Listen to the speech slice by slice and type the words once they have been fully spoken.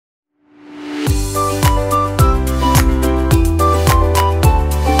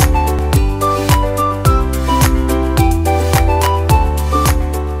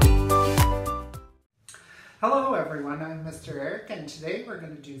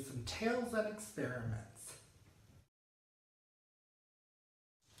some tales and experiments.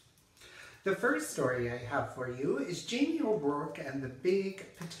 The first story I have for you is Jamie O'Rourke and the Big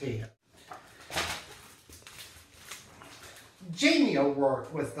Potato. Jamie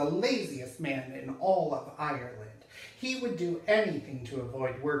O'Rourke was the laziest man in all of Ireland. He would do anything to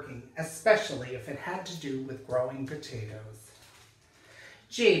avoid working, especially if it had to do with growing potatoes.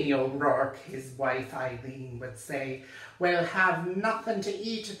 Jamie O'Rourke, his wife Eileen, would say, "We'll have nothing to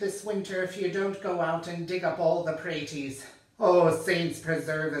eat this winter if you don't go out and dig up all the praties." "Oh, saints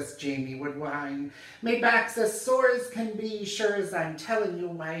preserve us," Jamie would whine. "Me back's as sore as can be, sure as I'm telling you,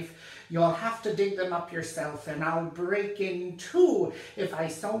 wife. You'll have to dig them up yourself, and I'll break in two if I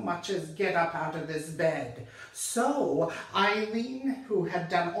so much as get up out of this bed." So Eileen, who had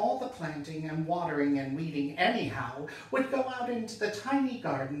done all the planting and watering and weeding anyhow, would go out into the tiny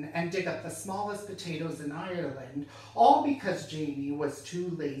garden and dig up the smallest potatoes in Ireland, all because Jamie was too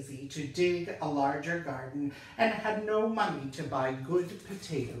lazy to dig a larger garden and had no money to buy good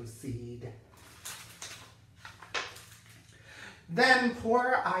potato seed. Then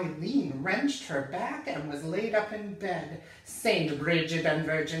poor Eileen wrenched her back and was laid up in bed. Saint Bridget and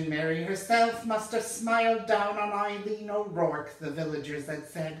Virgin Mary herself must have smiled down on Eileen O'Rourke, the villagers had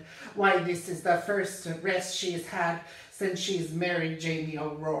said. "Why, this is the first rest she's had since she's married Jamie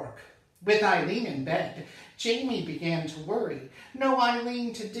O'Rourke." With Eileen in bed, Jamie began to worry. No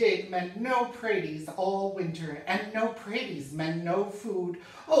Eileen to dig meant no praties all winter, and no praties meant no food.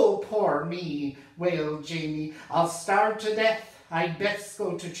 "Oh, poor me," wailed Jamie. "I'll starve to death. I'd best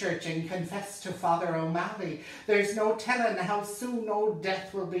go to church and confess to Father O'Malley. There's no telling how soon old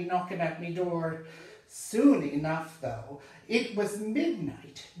death will be knocking at me door." Soon enough, though, it was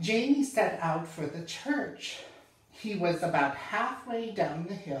midnight. Jamie set out for the church. He was about halfway down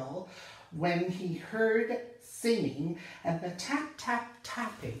the hill when he heard singing and the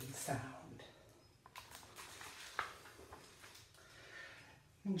tap-tap-tapping sound.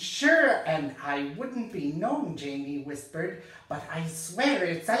 "Sure, and I wouldn't be known," Jamie whispered, "but I swear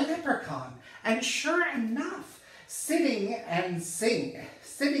it's a leprechaun." And sure enough, sitting in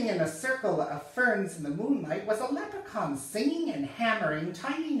a circle of ferns in the moonlight was a leprechaun singing and hammering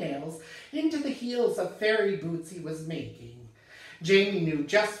tiny nails into the heels of fairy boots he was making. Jamie knew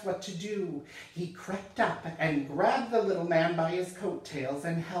just what to do. He crept up and grabbed the little man by his coattails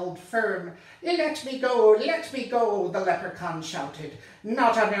and held firm. Let me go, the leprechaun shouted.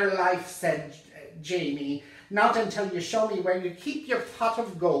 "Not on your life," said Jamie. "Not until you show me where you keep your pot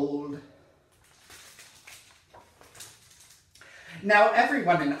of gold." Now,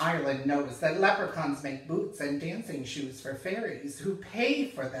 everyone in Ireland knows that leprechauns make boots and dancing shoes for fairies who pay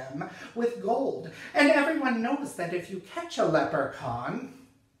for them with gold. And everyone knows that if you catch a leprechaun,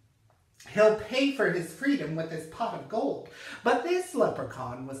 he'll pay for his freedom with his pot of gold. But this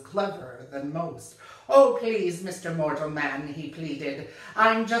leprechaun was cleverer than most. "Oh, please, Mr. Mortal Man," he pleaded.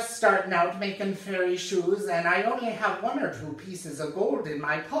 "I'm just starting out making fairy shoes, and I only have 1 or 2 pieces of gold in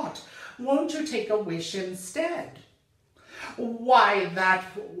my pot. Won't you take a wish instead?" Why,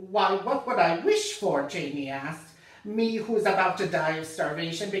 what would I wish for?" Jamie asked. "Me who's about to die of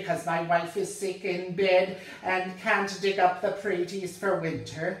starvation because my wife is sick in bed and can't dig up the praties for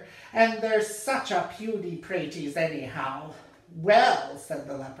winter. And they're such a puny praties anyhow." "Well," said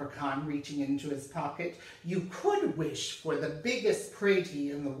the leprechaun, reaching into his pocket, "you could wish for the biggest pratie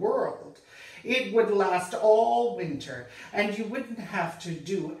in the world. It would last all winter, and you wouldn't have to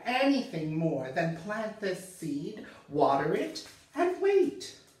do anything more than plant this seed, water it, and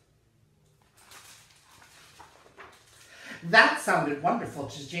wait." That sounded wonderful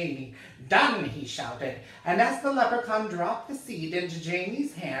to Jamie. "Done," he shouted, and as the leprechaun dropped the seed into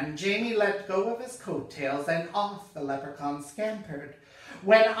Jamie's hand, Jamie let go of his coattails and off the leprechaun scampered.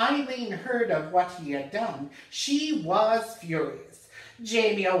 When Eileen heard of what he had done, she was furious.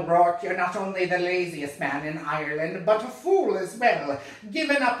 "Jamie O'Rourke, you're not only the laziest man in Ireland, but a fool as well,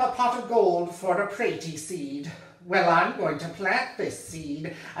 giving up a pot of gold for a pratie seed." "Well, I'm going to plant this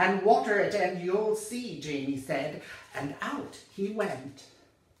seed and water it, and you'll see," Jamie said, and out he went.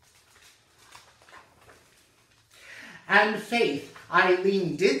 And faith,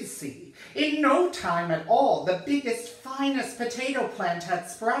 Eileen did see. In no time at all, the biggest, finest potato plant had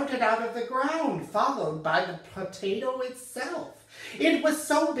sprouted out of the ground, followed by the potato itself. It was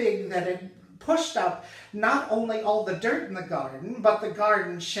so big that it pushed up not only all the dirt in the garden, but the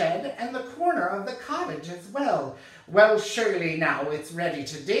garden shed and the corner of the cottage as well. "Well, surely now it's ready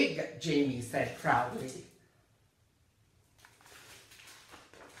to dig," Jamie said proudly.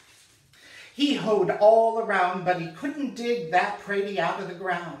 He hoed all around, but he couldn't dig that pretty out of the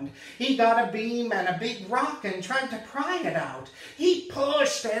ground. He got a beam and a big rock and tried to pry it out. He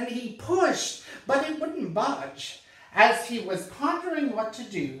pushed and he pushed, but it wouldn't budge. As he was pondering what to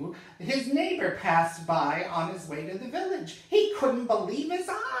do, his neighbor passed by on his way to the village. He couldn't believe his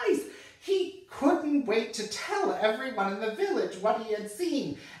eyes. He couldn't wait to tell everyone in the village what he had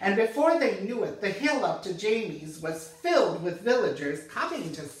seen, and before they knew it, the hill up to Jamie's was filled with villagers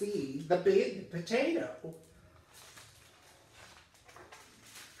coming to see the big potato.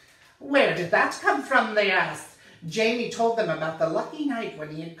 "Where did that come from?" they asked. Jamie told them about the lucky night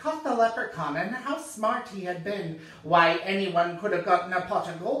when he had caught the leprechaun and how smart he had been. "Why, anyone could have gotten a pot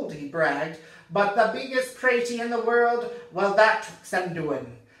of gold," he bragged, "but the biggest pratie in the world, well, that took some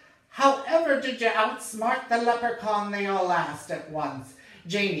doing." "However did you outsmart the leprechaun?" they all asked at once.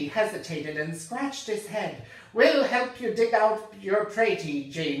 Jamie hesitated and scratched his head. "We'll help you dig out your pratie,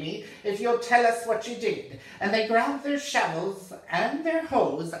 Jamie, if you'll tell us what you did." And they grabbed their shovels and their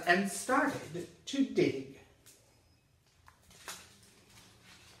hoes and started to dig.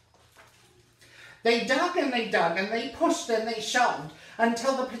 They dug and they pushed and they shoved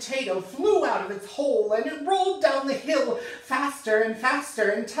until the potato flew out of its hole and it rolled down the hill faster and faster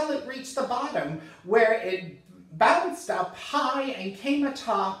until it reached the bottom, where it bounced up high and came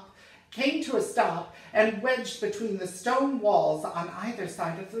to a stop and wedged between the stone walls on either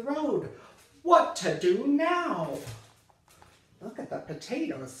side of the road. What to do now? Look at the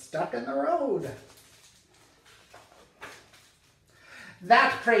potato stuck in the road.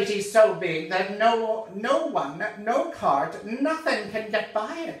 "That pratie's so big that no one, no cart, nothing can get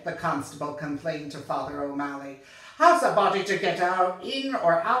by it," the constable complained to Father O'Malley. "How's a body to get out, in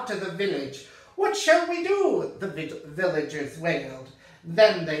or out of the village? What shall we do?" the villagers wailed.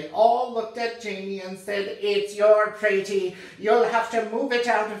 Then they all looked at Jamie and said, "It's your pratie. You'll have to move it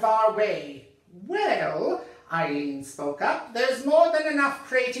out of our way." "Well," Eileen spoke up, "there's more than enough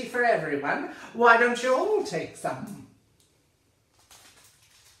pratie for everyone. Why don't you all take some?"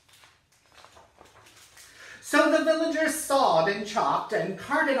 So the villagers sawed and chopped and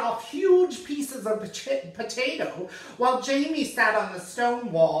carted off huge pieces of potato while Jamie sat on the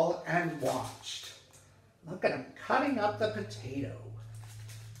stone wall and watched. Look at him cutting up the potato.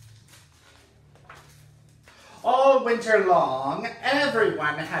 All winter long,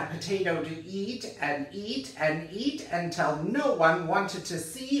 everyone had potato to eat and eat and eat until no one wanted to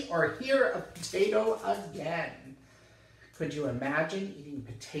see or hear of potato again. Could you imagine eating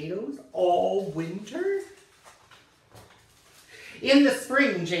potatoes all winter? In the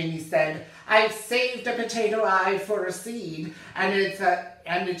spring, Jamie said, "I've saved a potato eye for a seed, and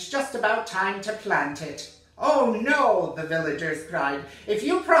it's just about time to plant it." "Oh no," the villagers cried. "If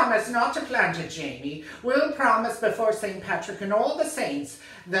you promise not to plant it, Jamie, we'll promise before St. Patrick and all the saints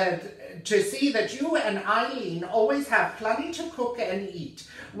to see that you and Eileen always have plenty to cook and eat.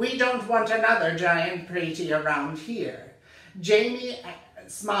 We don't want another giant pratie around here." Jamie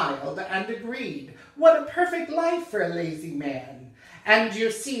smiled and agreed. What a perfect life for a lazy man. "And you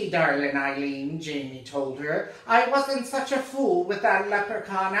see, darling Eileen," Jamie told her, "I wasn't such a fool with that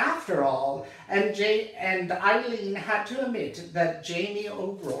leprechaun after all." And Eileen had to admit that Jamie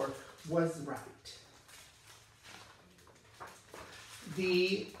O'Rourke was right.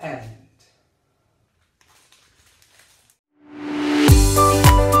 The end.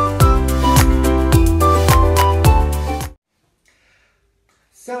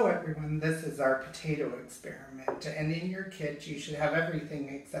 So everyone, this is our potato experiment, and in your kit you should have everything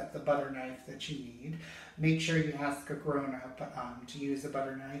except the butter knife that you need. Make sure you ask a grown-up to use a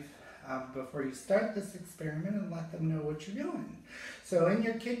butter knife before you start this experiment and let them know what you're doing. So in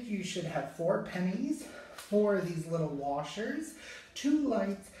your kit you should have 4 pennies, 4 of these little washers, 2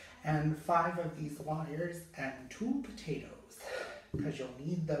 lights, and 5 of these wires, and 2 potatoes, because you'll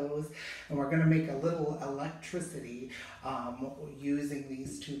need those, and we're going to make a little electricity using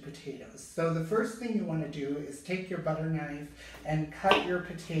these 2 potatoes. So the first thing you want to do is take your butter knife and cut your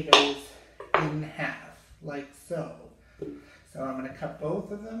potatoes in half, like so. So I'm going to cut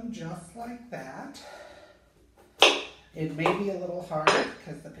both of them just like that. It may be a little hard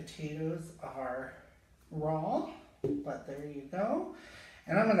because the potatoes are raw, but there you go.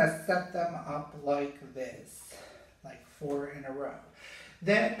 And I'm going to set them up like this, like 4 in a row.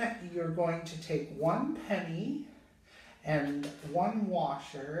 Then you're going to take 1 penny and 1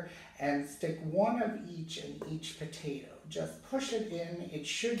 washer and stick 1 of each in each potato. Just push it in. It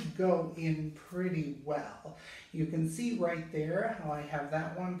should go in pretty well. You can see right there how I have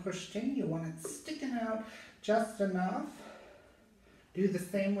that one pushed in. You want it sticking out just enough. Do the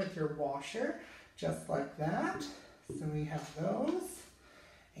same with your washer, just like that. So we have those.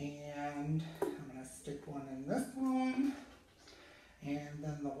 And I'm going to stick one in this one. And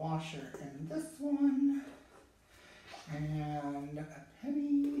then the washer in this one. And a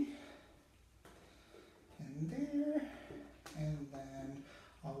penny in there. And then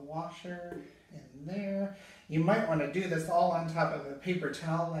a washer in there. You might want to do this all on top of a paper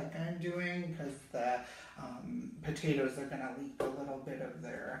towel like I'm doing, because the potatoes are going to leak a little bit of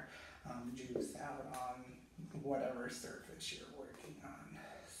their juice out on whatever surface you're working on.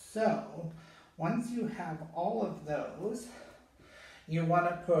 So once you have all of those, you want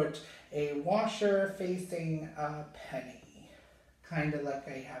to put a washer facing a penny, kind of like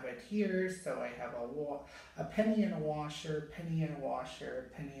I have it here. So I have a penny and a washer, penny and a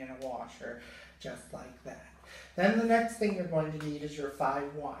washer, penny and a washer, just like that. Then the next thing you're going to need is your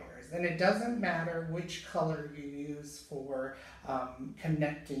 5 wires. And it doesn't matter which color you use for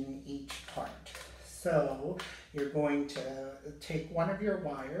connecting each part. So you're going to take one of your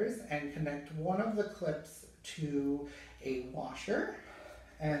wires and connect one of the clips to a washer,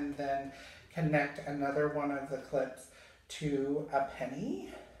 and then connect another one of the clips to a penny,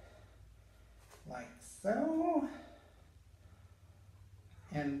 like so.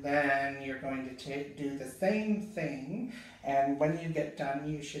 And then you're going to do the same thing, and when you get done,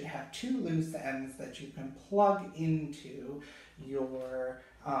 you should have 2 loose ends that you can plug into your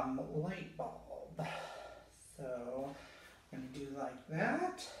light bulb. So I'm going to do like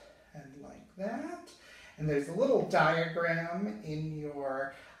that, and like that. And there's a little diagram in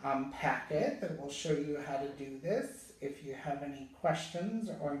your packet that will show you how to do this if you have any questions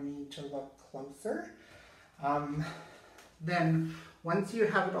or need to look closer. Then once you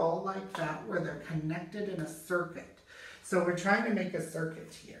have it all like that, where they're connected in a circuit. So we're trying to make a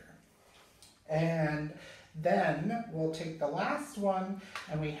circuit here. And then we'll take the last one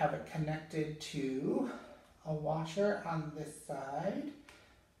and we have it connected to a washer on this side.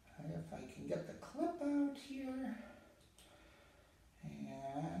 If I can get the clip out here.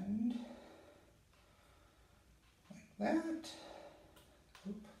 And like that.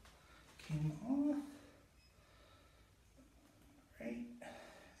 Oop, came off. Right.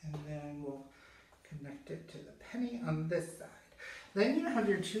 And then we'll connect it to the penny on this side. Then you have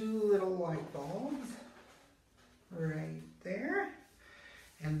your 2 little light bulbs right there.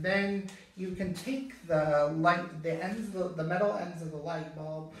 And then you can take the metal ends of the light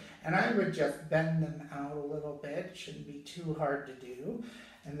bulb, and I would just bend them out a little bit. It shouldn't be too hard to do.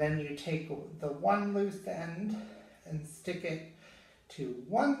 And then you take the one loose end and stick it to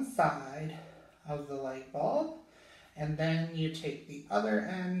one side of the light bulb. And then you take the other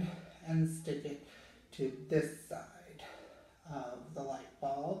end and stick it to this side of the light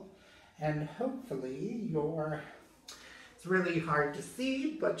bulb. And hopefully it's really hard to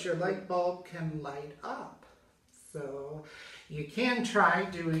see, but your light bulb can light up. So you can try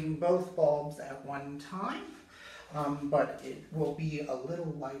doing both bulbs at one time, but it will be a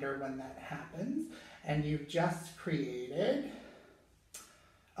little lighter when that happens. And you've just created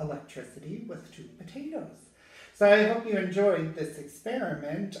electricity with 2 potatoes. So I hope you enjoyed this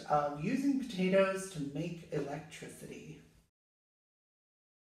experiment of using potatoes to make electricity.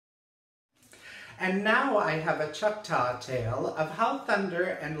 And now I have a Choctaw tale of how thunder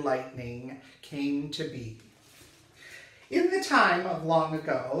and lightning came to be. In the time of long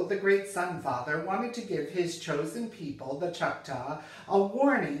ago, the great Sun Father wanted to give his chosen people, the Choctaw, a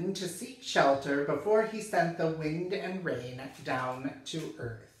warning to seek shelter before he sent the wind and rain down to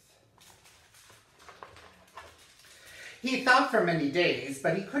earth. He thought for many days,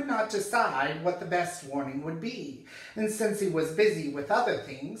 but he could not decide what the best warning would be. And since he was busy with other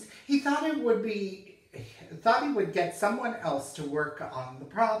things, he thought he would get someone else to work on the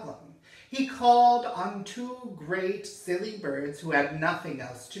problem. He called on 2 great silly birds who had nothing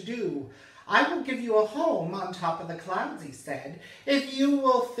else to do. "I will give you a home on top of the clouds," he said, "if you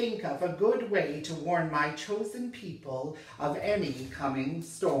will think of a good way to warn my chosen people of any coming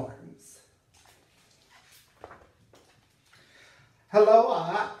storms."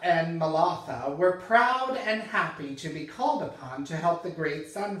 Haloa and Malatha were proud and happy to be called upon to help the great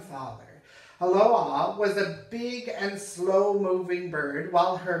Sun Father. Haloa was a big and slow-moving bird,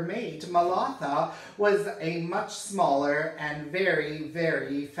 while her mate, Malatha, was a much smaller and very,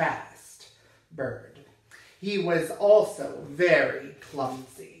 very fast bird. He was also very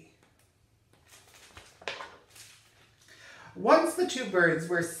clumsy. Once the 2 birds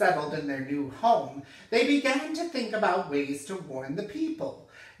were settled in their new home, they began to think about ways to warn the people.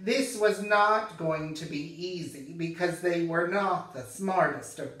 This was not going to be easy because they were not the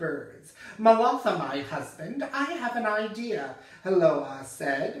smartest of birds. "Malatha, my husband, I have an idea," Haloa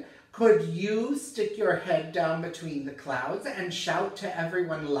said. Could you stick your head down between the clouds and shout to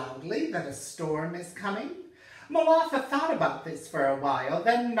everyone loudly that a storm is coming? Malotha thought about this for a while,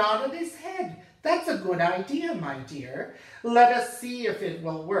 then nodded his head. That's a good idea, my dear. Let us see if it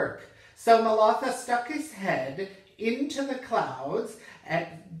will work. So Malotha stuck his head into the clouds,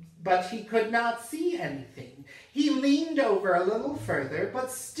 but he could not see anything. He leaned over a little further,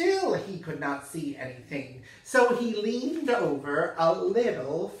 but still he could not see anything. So he leaned over a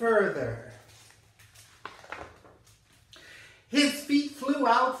little further. His feet flew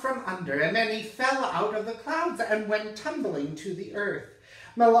out from under, and then he fell out of the clouds and went tumbling to the earth.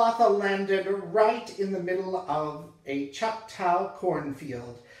 Malotha landed right in the middle of a Choctaw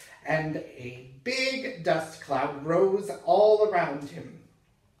cornfield, and a big dust cloud rose all around him.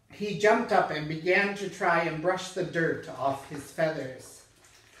 He jumped up and began to try and brush the dirt off his feathers.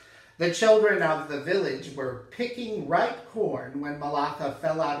 The children of the village were picking ripe corn when Malotha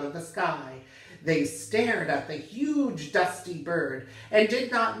fell out of the sky. They stared at the huge dusty bird and did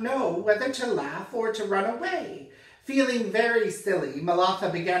not know whether to laugh or to run away. Feeling very silly,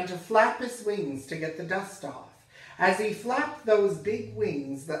 Malotha began to flap his wings to get the dust off. As he flapped those big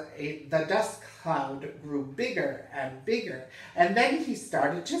wings, the dust cloud grew bigger and bigger, and then he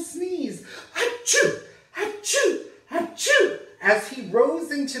started to sneeze. Achoo! Achoo! Achoo! As he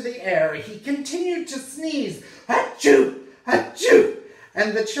rose into the air, he continued to sneeze. Achoo! Achoo!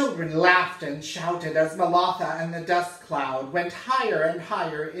 And the children laughed and shouted as Malotha and the dust cloud went higher and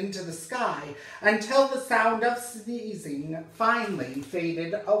higher into the sky until the sound of sneezing finally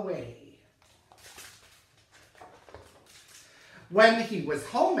faded away. When he was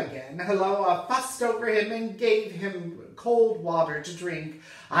home again, Hiloa fussed over him and gave him cold water to drink.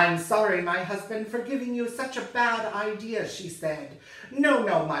 I'm sorry, my husband, for giving you such a bad idea, she said. No,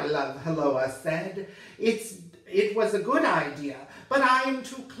 no, my love, Hiloa said. It was a good idea, but I am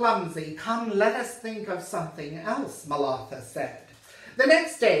too clumsy. Come, let us think of something else, Malotha said. The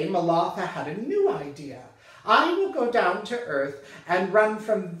next day, Malotha had a new idea. I will go down to earth and run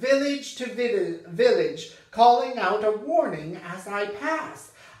from village to village, calling out a warning as I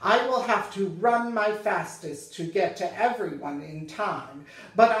pass. I will have to run my fastest to get to everyone in time,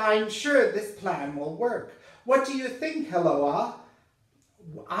 but I'm sure this plan will work. What do you think, Hiloa?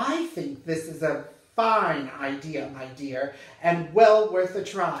 I think this is a fine idea, my dear, and well worth a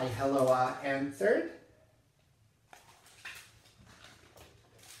try, Hiloa answered.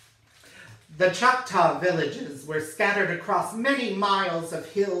 The Choctaw villages were scattered across many miles of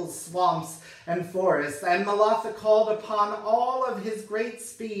hills, swamps, and forests, and Malotha called upon all of his great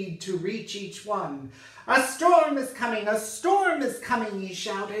speed to reach each one. A storm is coming, he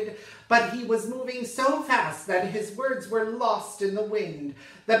shouted, but he was moving so fast that his words were lost in the wind.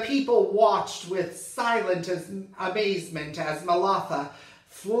 The people watched with silent amazement as Malotha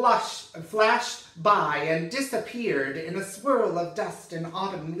flashed by and disappeared in a swirl of dust and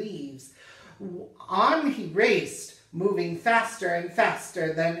autumn leaves. On he raced, moving faster and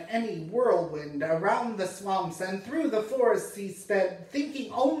faster than any whirlwind. Around the swamps and through the forests he sped,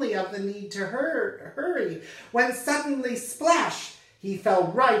 thinking only of the need to hurry, when suddenly, splash, he fell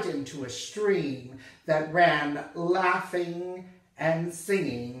right into a stream that ran laughing and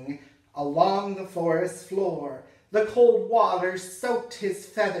singing along the forest floor. The cold water soaked his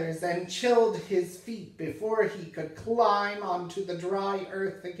feathers and chilled his feet before he could climb onto the dry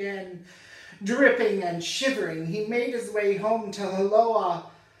earth again. Dripping and shivering, he made his way home to Hiloa.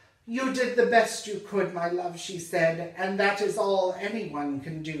 You did the best you could, my love, she said, and that is all anyone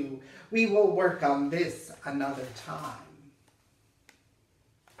can do. We will work on this another time.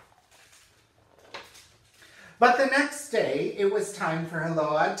 But the next day, it was time for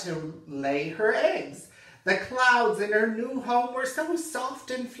Hiloa to lay her eggs. The clouds in her new home were so soft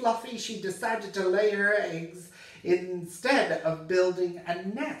and fluffy, she decided to lay her eggs instead of building a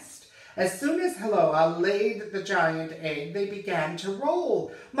nest. As soon as Hiloa laid the giant egg, they began to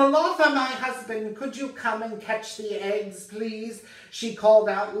roll. Malotha, my husband, could you come and catch the eggs, please? She called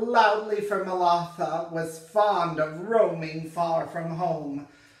out loudly, for Malotha was fond of roaming far from home.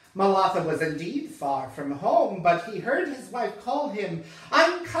 Malotha was indeed far from home, but he heard his wife call him.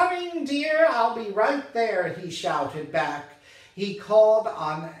 I'm coming, dear, I'll be right there, he shouted back. He called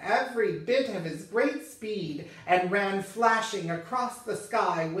on every bit of his great speed and ran flashing across the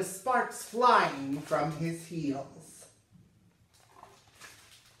sky with sparks flying from his heels.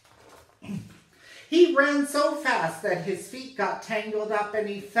 He ran so fast that his feet got tangled up and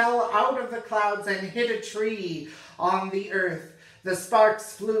he fell out of the clouds and hit a tree on the earth. The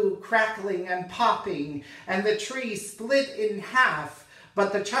sparks flew crackling and popping, and the tree split in half,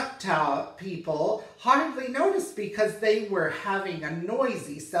 But the Choctaw people hardly noticed because they were having a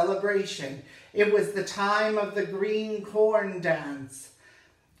noisy celebration. It was the time of the green corn dance.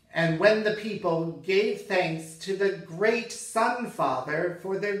 And when the people gave thanks to the great Sun Father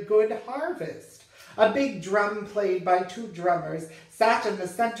for their good harvest. A big drum played by two drummers sat in the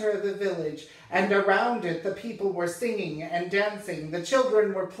center of the village, and around it the people were singing and dancing. The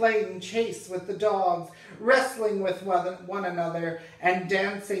children were playing chase with the dogs, wrestling with one another, and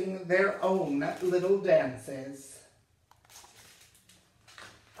dancing their own little dances.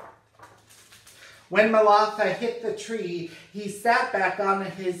 When Malotha hit the tree, he sat back on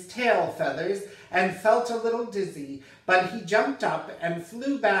his tail feathers and felt a little dizzy, but he jumped up and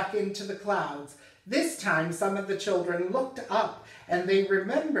flew back into the clouds. This time some of the children looked up and they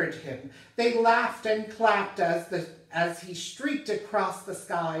remembered him. They laughed and clapped as he streaked across the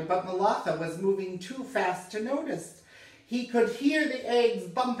sky, but Malotha was moving too fast to notice. He could hear the eggs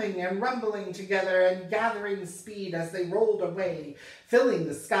bumping and rumbling together and gathering speed as they rolled away, filling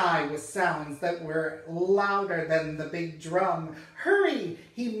the sky with sounds that were louder than the big drum. Hurry!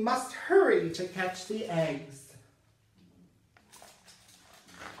 He must hurry to catch the eggs.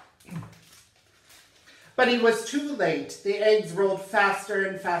 But he was too late. The eggs rolled faster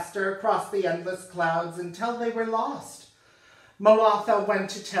and faster across the endless clouds until they were lost. Malotha went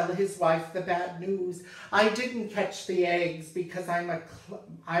to tell his wife the bad news. I didn't catch the eggs because I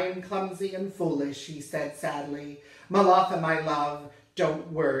am clumsy and foolish, he said sadly. Malotha, my love,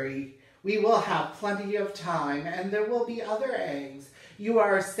 don't worry. We will have plenty of time and there will be other eggs. You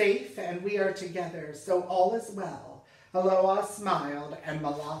are safe and we are together, so all is well. Aloha smiled and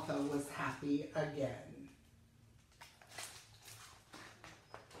Malotha was happy again.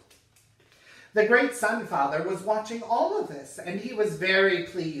 The great Sun Father was watching all of this, and he was very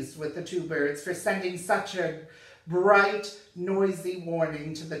pleased with the two birds for sending such a bright, noisy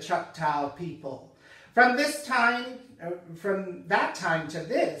warning to the Choctaw people. From that time to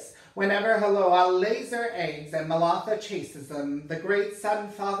this, whenever Haloa lays her eggs and Malotha chases them, the great Sun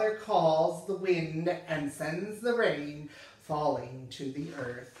Father calls the wind and sends the rain falling to the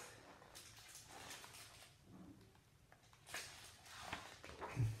earth.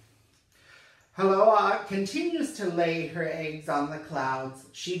 Haloa continues to lay her eggs on the clouds.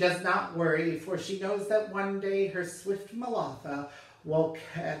 She does not worry, for she knows that one day her swift Malotha will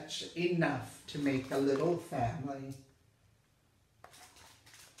catch enough to make a little family.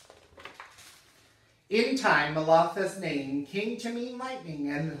 In time, Malotha's name came to mean lightning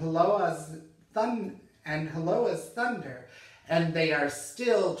and Haloa's thunder, and they are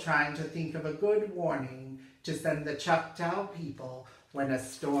still trying to think of a good warning to send the Choctaw people when a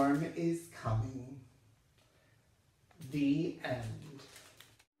storm is coming. The end.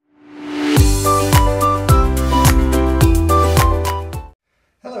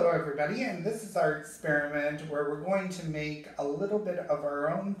 Hello everybody, and this is our experiment where we're going to make a little bit of our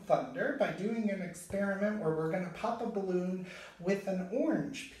own thunder by doing an experiment where we're going to pop a balloon with an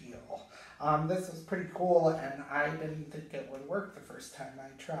orange peel. This was pretty cool, and I didn't think it would work the first time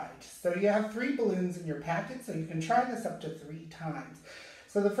I tried. So you have 3 balloons in your packet, so you can try this up to 3 times.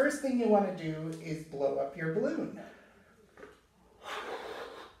 So the first thing you want to do is blow up your balloon.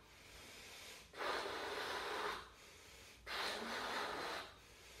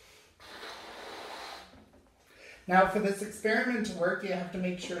 Now for this experiment to work, you have to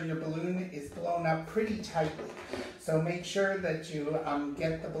make sure your balloon is blown up pretty tightly. So make sure that you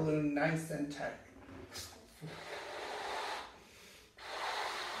get the balloon nice and tight.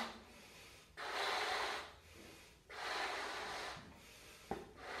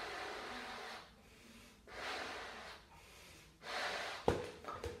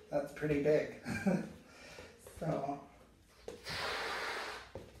 That's pretty big. So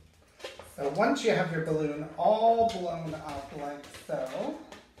once you have your balloon all blown up like so,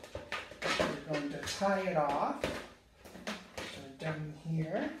 you're going to tie it off. So down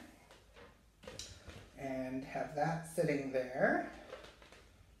here, and have that sitting there.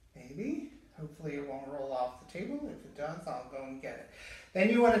 Maybe. Hopefully it won't roll off the table. If it does, I'll go and get it. Then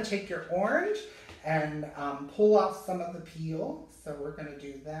you want to take your orange and pull off some of the peel. So we're going to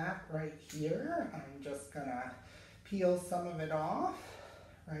do that right here. I'm just going to peel some of it off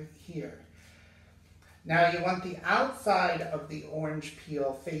right here. Now you want the outside of the orange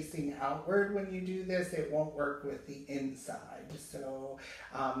peel facing outward when you do this. It won't work with the inside. So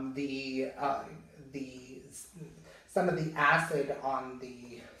some of the acid on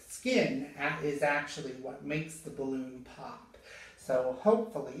the skin is actually what makes the balloon pop. So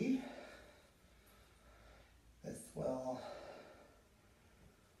hopefully this will,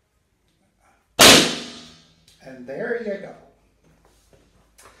 and there you go.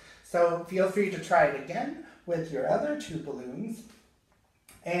 So feel free to try it again with your other 2 balloons,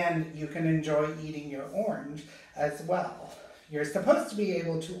 and you can enjoy eating your orange as well. You're supposed to be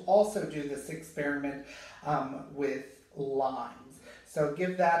able to also do this experiment with limes. So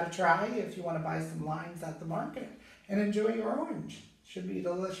give that a try if you want to buy some limes at the market, and enjoy your orange. Should be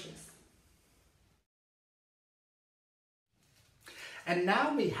delicious. And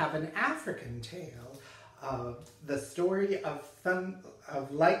now we have an African tale of the story of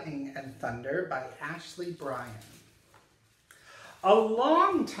Lightning and Thunder by Ashley Bryan. A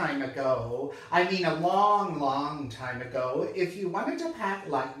long time ago, a long time ago, if you wanted to pat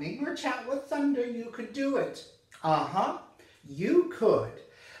lightning or chat with thunder, you could do it. You could.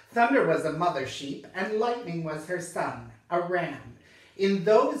 Thunder was a mother sheep and lightning was her son, a ram. In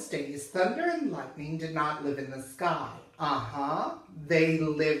those days, thunder and lightning did not live in the sky. They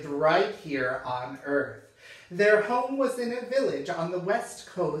lived right here on Earth. Their home was in a village on the west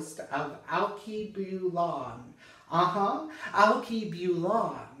coast of Alkebulan. Alkebulan,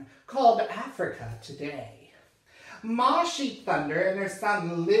 called Africa today. Ma Sheep Thunder and her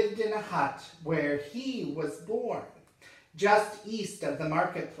son lived in a hut where he was born, just east of the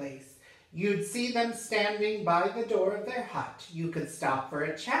marketplace. You'd see them standing by the door of their hut. You could stop for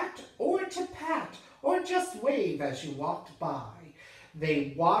a chat or to pat or just wave as you walked by.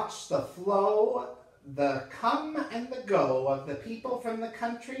 They watched the flow, the come and the go of the people from the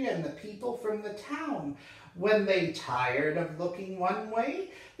country and the people from the town. When they tired of looking one way,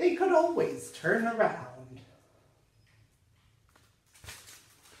 they could always turn around.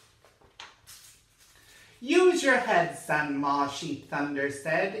 Use your head, son, Ma Sheep Thunder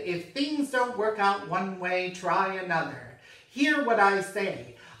said. If things don't work out one way, try another. Hear what I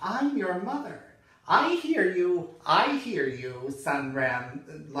say. I'm your mother. I hear you, son Ram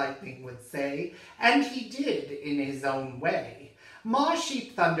Lightning would say, and he did in his own way. Ma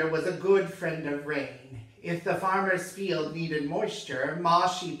Sheep Thunder was a good friend of rain. If the farmer's field needed moisture, Ma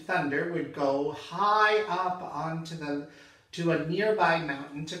Sheep Thunder would go high up to a nearby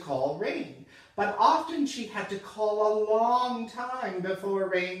mountain to call rain. But often she had to call a long time before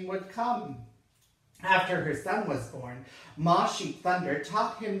rain would come. After her son was born, Ma Sheep Thunder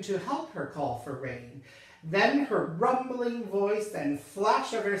taught him to help her call for rain. Then her rumbling voice and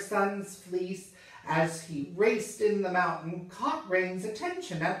flash of her son's fleece as he raced in the mountain caught Rain's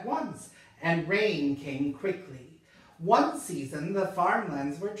attention at once, and rain came quickly. One season the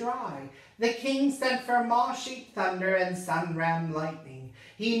farmlands were dry. The king sent for Ma Sheep Thunder and son Ram Lightning.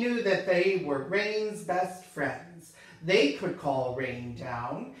 He knew that they were rain's best friends. They could call rain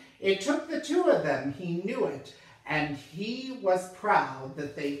down. It took the 2 of them, he knew it, and he was proud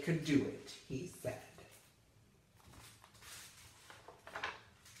that they could do it, he said.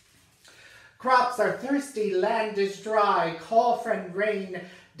 Crops are thirsty, land is dry, call friend rain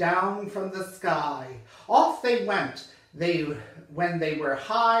down from the sky. Off they went. When they were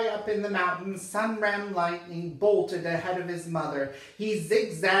high up in the mountains, son Ram Lightning bolted ahead of his mother. He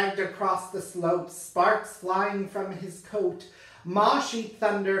zigzagged across the slopes, sparks flying from his coat. Ma Sheep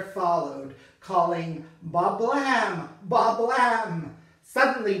Thunder followed, calling, "Ba-blam! Ba-blam!"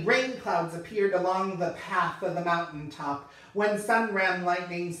 Suddenly, rain clouds appeared along the path of the mountaintop. When son Ram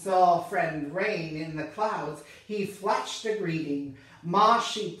Lightning saw friend Rain in the clouds, he flashed a greeting. Ma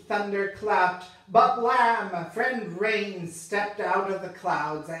Sheep Thunder clapped, "Ba-blam!" Friend Rain stepped out of the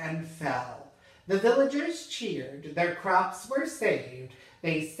clouds and fell. The villagers cheered. Their crops were saved.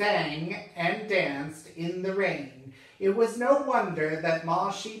 They sang and danced in the rain. It was no wonder that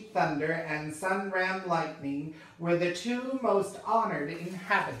Ma Sheep Thunder and son Ram Lightning were the 2 most honored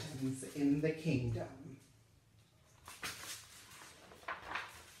inhabitants in the kingdom.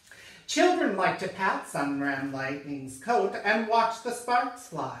 Children liked to pat son Ram Lightning's coat and watch the sparks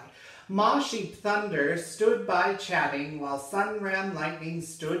fly. Ma Sheep Thunder stood by chatting while son Ram Lightning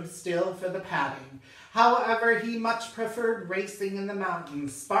stood still for the patting. However, he much preferred racing in the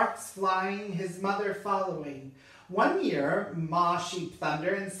mountains, sparks flying, his mother following. One year, Ma Sheep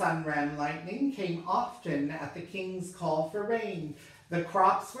Thunder and son Ram Lightning came often at the king's call for rain. The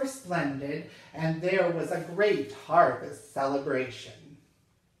crops were splendid, and there was a great harvest celebration.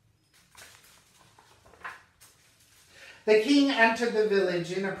 The king entered the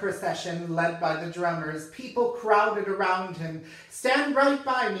village in a procession led by the drummers. People crowded around him. "Stand right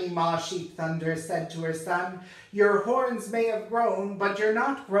by me," Ma Sheep Thunder said to her son. "Your horns may have grown, but you're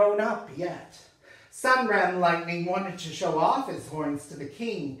not grown up yet." Son Ram Lightning wanted to show off his horns to the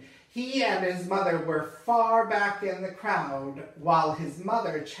king. He and his mother were far back in the crowd. While his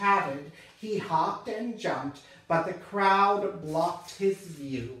mother chatted, he hopped and jumped, but the crowd blocked his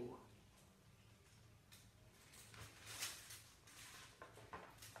view.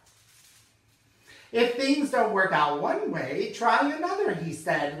 If things don't work out one way, try another, he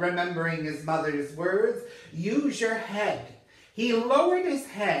said, remembering his mother's words. Use your head. He lowered his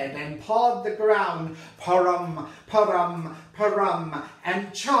head and pawed the ground, parum, parum, parum,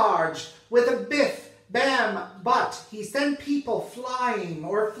 and charged with a biff, bam, butt. He sent people flying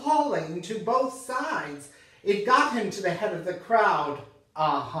or falling to both sides. It got him to the head of the crowd.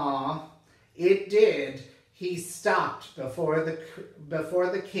 It did. He stopped before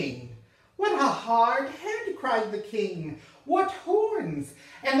the king. What a hard head, cried the king. What horns!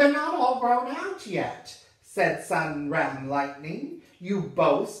 And they're not all grown out yet, said Sun Ram Lightning. You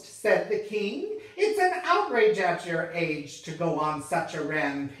boast, said the king. It's an outrage at your age to go on such a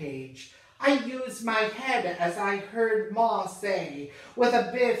rampage. I used my head as I heard Ma say. With a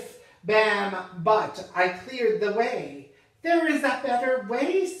biff, bam, butt, I cleared the way. There is a better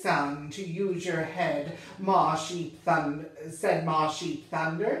way, son, to use your head, said Ma Sheep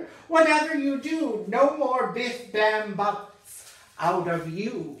Thunder. Whatever you do, no more biff, bam, butts out of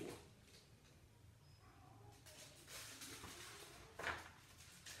you.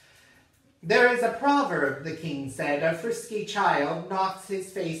 There is a proverb, the king said, a frisky child knocks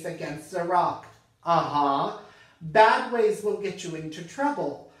his face against a rock. Bad ways will get you into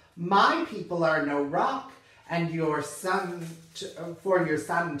trouble. My people are no rock, and for your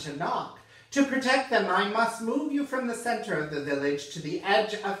son to knock. To protect them, I must move you from the center of the village to the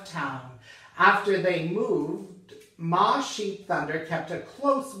edge of town. After they moved, Ma Sheep Thunder kept a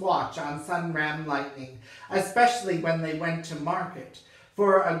close watch on Sun Ram Lightning, especially when they went to market.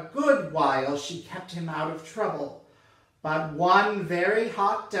 For a good while, she kept him out of trouble. But one very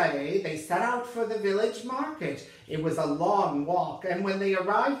hot day, they set out for the village market. It was a long walk, and when they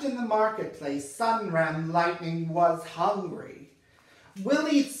arrived in the marketplace, Sun Ram Lightning was hungry. We'll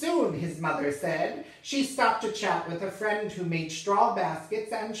eat soon, his mother said. She stopped to chat with a friend who made straw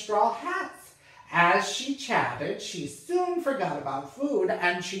baskets and straw hats. As she chatted, she soon forgot about food,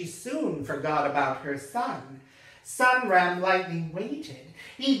 and she soon forgot about her son. Sun Ram Lightning waited.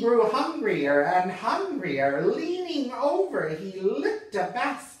 He grew hungrier and hungrier. Leaning over, he licked a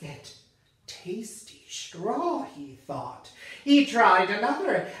basket. Tasty straw, he thought. He tried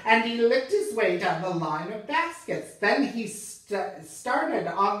another, and he licked his way down the line of baskets. Then he started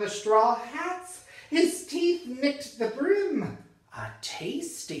on the straw hats. His teeth nicked the brim. A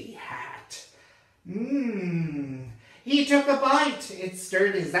tasty hat. He took a bite. It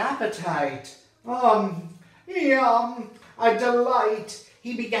stirred his appetite. Yum, a delight.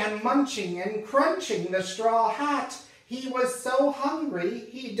 He began munching and crunching the straw hat. He was so hungry,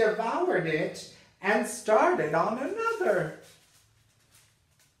 he devoured it and started on another.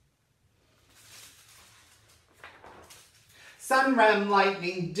 Sun Ram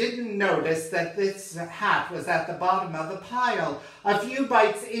Lightning didn't notice that this hat was at the bottom of the pile. A few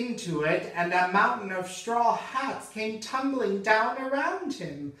bites into it, and a mountain of straw hats came tumbling down around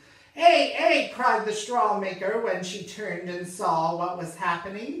him. Hey, hey, cried the straw maker when she turned and saw what was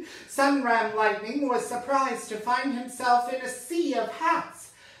happening. Sun Ram Lightning was surprised to find himself in a sea of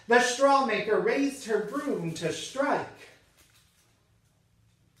hats. The straw maker raised her broom to strike.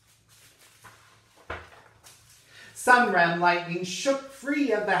 Sun Ram Lightning shook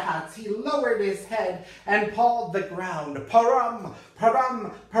free of the hats. He lowered his head and pawed the ground. Parum,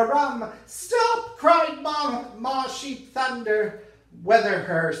 parum, parum. Stop, cried Ma Sheep Thunder. Whether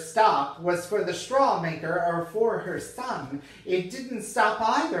her stop was for the straw maker or for her son, it didn't stop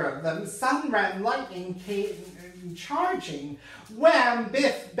either of them. Sun Ram Lightning came charging. Wham,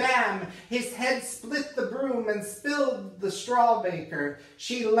 biff, bam. His head split the broom and spilled the straw maker.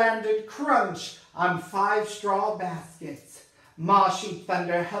 She landed crunch on 5 straw baskets. Ma Sheep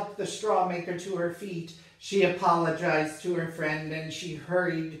Thunder helped the straw maker to her feet. She apologized to her friend and she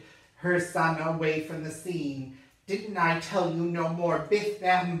hurried her son away from the scene. Didn't I tell you no more biff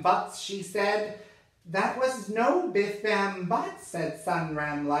bam butts, she said. That was no biff bam butts, said Sun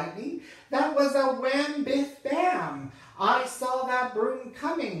Ram Lightning. That was a wham biff bam. I saw that broom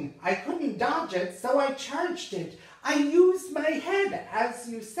coming. I couldn't dodge it, so I charged it. I used my head, as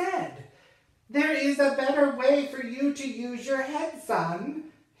you said. There is a better way for you to use your head, son,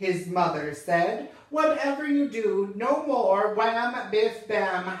 his mother said. Whatever you do, no more wham biff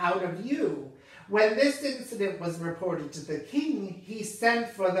bam out of you. When this incident was reported to the king, he sent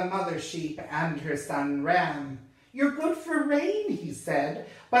for the mother sheep and her son Ram. You're good for rain, he said,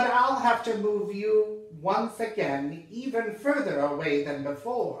 but I'll have to move you once again, even further away than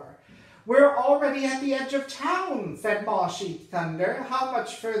before. We're already at the edge of town, said Ma Sheep Thunder. How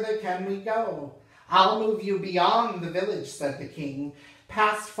much further can we go? I'll move you beyond the village, said the king,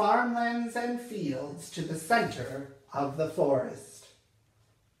 past farmlands and fields to the center of the forest.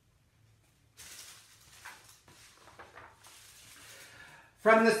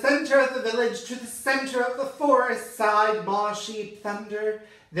 From the center of the village to the center of the forest, sighed Ma Sheep Thunder.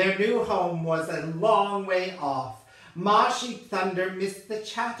 Their new home was a long way off. Ma Sheep Thunder missed the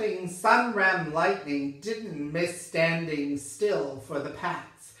chatting. Sun Ram Lightning didn't miss standing still for the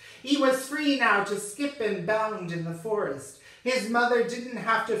pats. He was free now to skip and bound in the forest. His mother didn't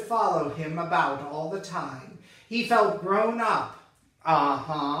have to follow him about all the time. He felt grown up.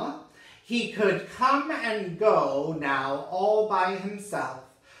 He could come and go now all by himself.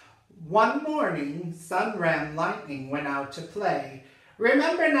 One morning, Sun Ram Lightning went out to play.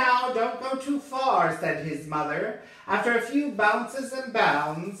 "Remember now, don't go too far," said his mother. After a few bounces and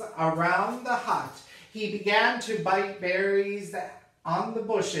bounds around the hut, he began to bite berries on the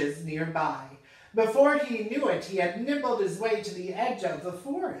bushes nearby. Before he knew it, he had nibbled his way to the edge of the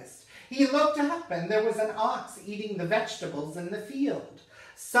forest. He looked up, and there was an ox eating the vegetables in the field.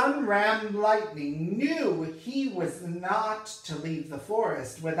 Sun Ram Lightning knew he was not to leave the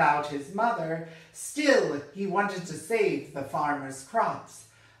forest without his mother. Still, he wanted to save the farmer's crops.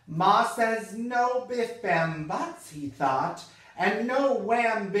 Ma says no biff bam buts, he thought, and no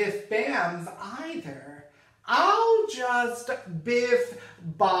wham biff bams either. I'll just biff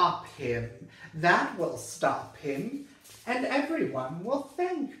bop him. That will stop him, and everyone will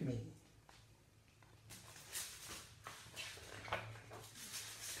thank me.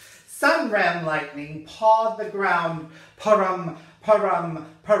 Sun Ram Lightning pawed the ground, parum, parum,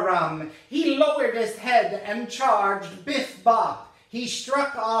 parum. He lowered his head and charged, biff bop. He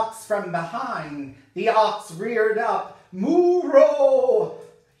struck Ox from behind. The ox reared up, moo-row.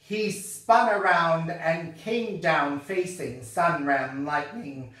 He spun around and came down facing Sun Ram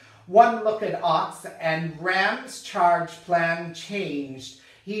Lightning. One look at Ox and Ram's charge plan changed.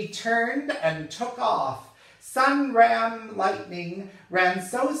 He turned and took off. Sun Ram Lightning ran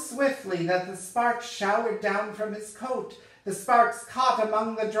so swiftly that the sparks showered down from his coat. The sparks caught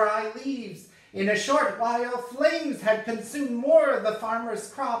among the dry leaves. In a short while, flames had consumed more of the farmer's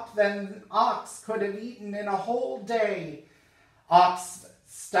crop than Ox could have eaten in a whole day. Ox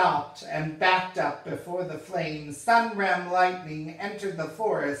stopped and backed up before the flames. Sun Ram Lightning entered the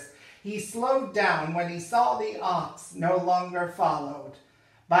forest. He slowed down when he saw the ox no longer followed.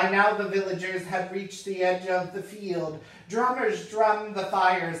 By now the villagers had reached the edge of the field. Drummers drummed the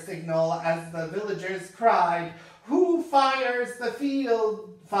fire signal as the villagers cried, "Who fires the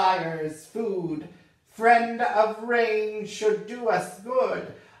field fires food? Friend of rain should do us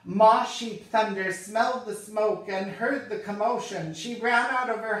good." Ma Sheep Thunder smelled the smoke and heard the commotion. She ran out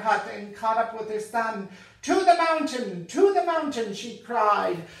of her hut and caught up with her son. To the mountain, she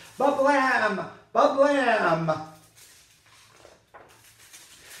cried. Ba-blam, ba-blam.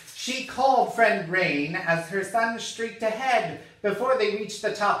 She called Friend Rain as her son streaked ahead. Before they reached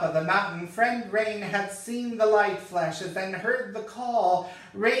the top of the mountain, Friend Rain had seen the light flashes and heard the call.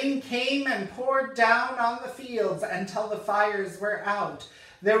 Rain came and poured down on the fields until the fires were out.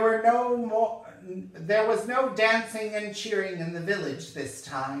 There was no dancing and cheering in the village this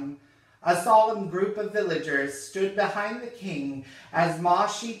time. A solemn group of villagers stood behind the king as Ma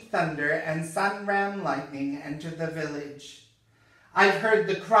Sheep Thunder and Sun Ram Lightning entered the village. "I've heard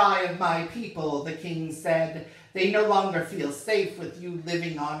the cry of my people," the king said. "They no longer feel safe with you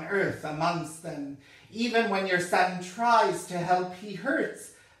living on earth amongst them. Even when your son tries to help, he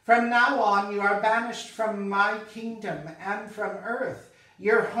hurts. From now on, you are banished from my kingdom and from earth.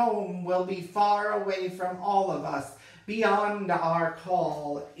 Your home will be far away from all of us, beyond our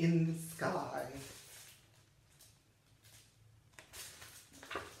call in the sky."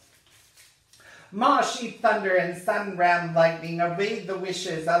 Ma Sheep Thunder and Sun Ram Lightning obeyed the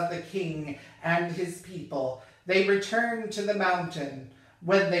wishes of the king and his people. They returned to the mountain.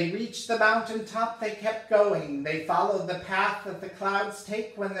 When they reached the mountain top, they kept going. They followed the path that the clouds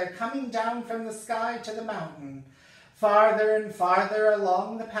take when they're coming down from the sky to the mountain. Farther and farther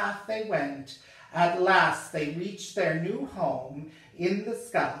along the path they went. At last they reached their new home in the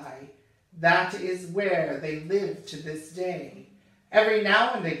sky. That is where they live to this day. Every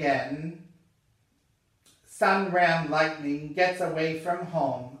now and again, Sun Ram Lightning gets away from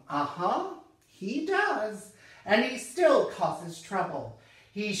home. He does. And he still causes trouble.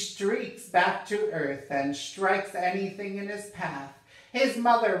 He streaks back to earth and strikes anything in his path. His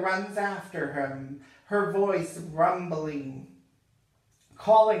mother runs after him, her voice rumbling,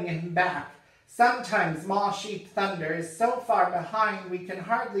 calling him back. Sometimes Ma Sheep Thunder is so far behind we can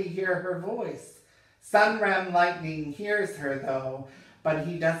hardly hear her voice. Sun Ram Lightning hears her though, but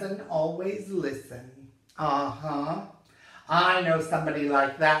he doesn't always listen. I know somebody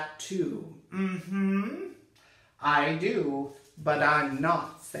like that too. I do, but I'm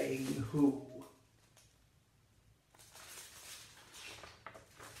not saying who.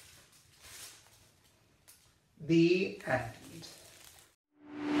 The end.